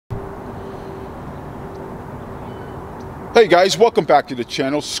Hey guys, welcome back to the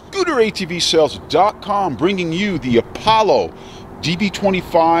channel. ScooterATVSales.com bringing you the Apollo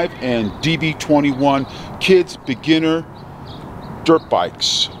DB25 and DB21 kids beginner dirt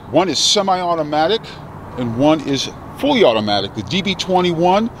bikes. One is semi-automatic and one is fully automatic. The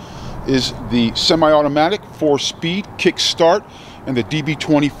DB21 is the semi-automatic 4-speed kick start, and the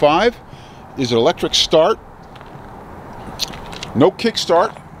DB25 is an electric start. No kick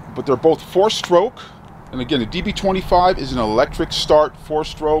start, but they're both 4-stroke. And again, the DB25 is an electric start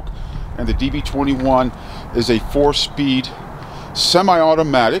 4-stroke, and the DB21 is a 4-speed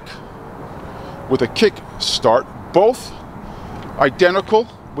semi-automatic with a kick start. Both identical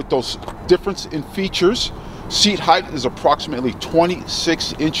with those difference in features. Seat height is approximately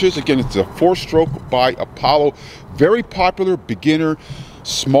 26 inches. Again, it's a 4-stroke by Apollo. Very popular beginner,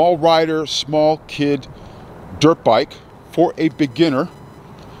 small rider, small kid dirt bike for a beginner.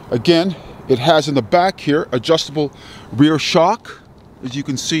 Again, it has in the back here adjustable rear shock, as you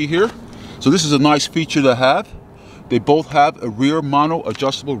can see here. So this is a nice feature to have. They both have a rear mono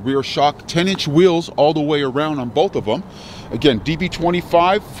adjustable rear shock, 10-inch wheels all the way around on both of them. Again,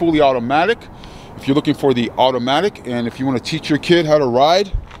 DB25 fully automatic. If you're looking for the automatic, and if you want to teach your kid how to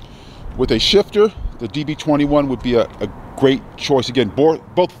ride with a shifter, the DB21 would be a great choice. Again,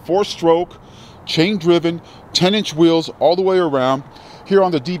 both 4-stroke, chain driven, 10-inch wheels all the way around. Here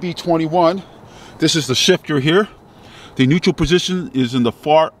on the DB21, this is the shifter here. The neutral position is in the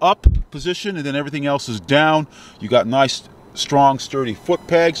far up position, and then everything else is down. You got nice, strong, sturdy foot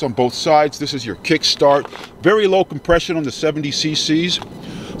pegs on both sides. This is your kick start. Very low compression on the 70cc's,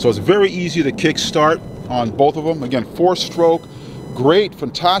 so it's very easy to kick start on both of them. Again, 4-stroke, great,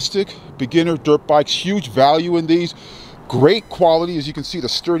 fantastic beginner dirt bikes. Huge value in these. Great quality, as you can see, the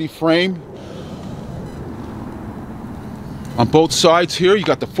sturdy frame. On both sides here, you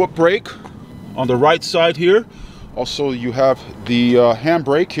got the foot brake on the right side here. Also, you have the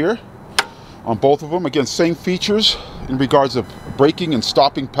handbrake here on both of them. Again, same features in regards of braking and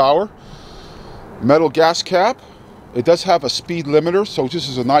stopping power. Metal gas cap. It does have a speed limiter, so this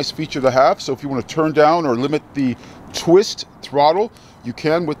is a nice feature to have. So if you want to turn down or limit the twist throttle, you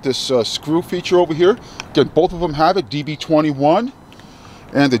can with this screw feature over here. Again, both of them have it, DB21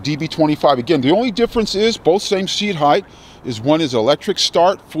 and the DB25. Again, the only difference is both same seat height. One is electric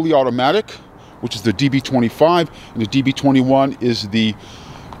start, fully automatic, which is the DB25, and the DB21 is the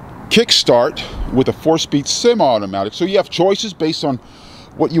kick start with a 4-speed semi-automatic. So you have choices based on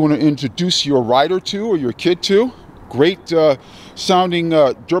what you want to introduce your rider to or your kid to. Great sounding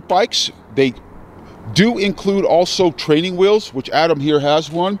dirt bikes. They do include also training wheels, which Adam here has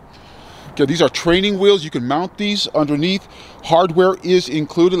one. Okay, these are training wheels. You can mount these underneath. Hardware is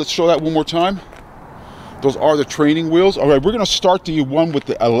included. Let's show that one more time. Those are the training wheels. All right, we're going to start the one with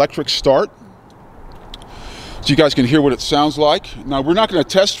the electric start, so you guys can hear what it sounds like. Now, we're not going to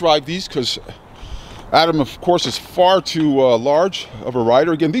test drive these because Adam, of course, is far too large of a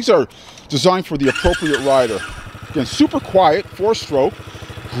rider. Again, these are designed for the appropriate rider. Again, super quiet, 4-stroke,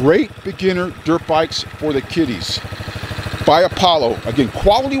 great beginner dirt bikes for the kiddies by Apollo. Again,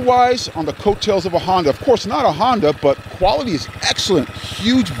 quality-wise, on the coattails of a Honda. Of course, not a Honda, but quality is excellent.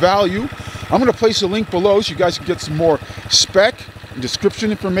 Huge value. I'm going to place a link below so you guys can get some more spec and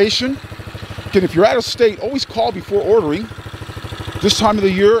description information. Again, if you're out of state, always call before ordering. This time of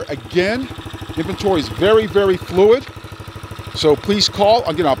the year, again, inventory is very, very fluid. So please call.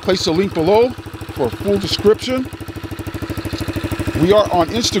 Again, I'll place a link below for a full description. We are on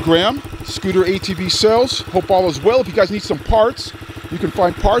Instagram, Scooter ATV Sales. Hope all is well. If you guys need some parts, you can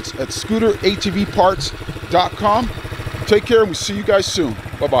find parts at ScooterATVparts.com. Take care, and we'll see you guys soon.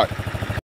 Bye-bye.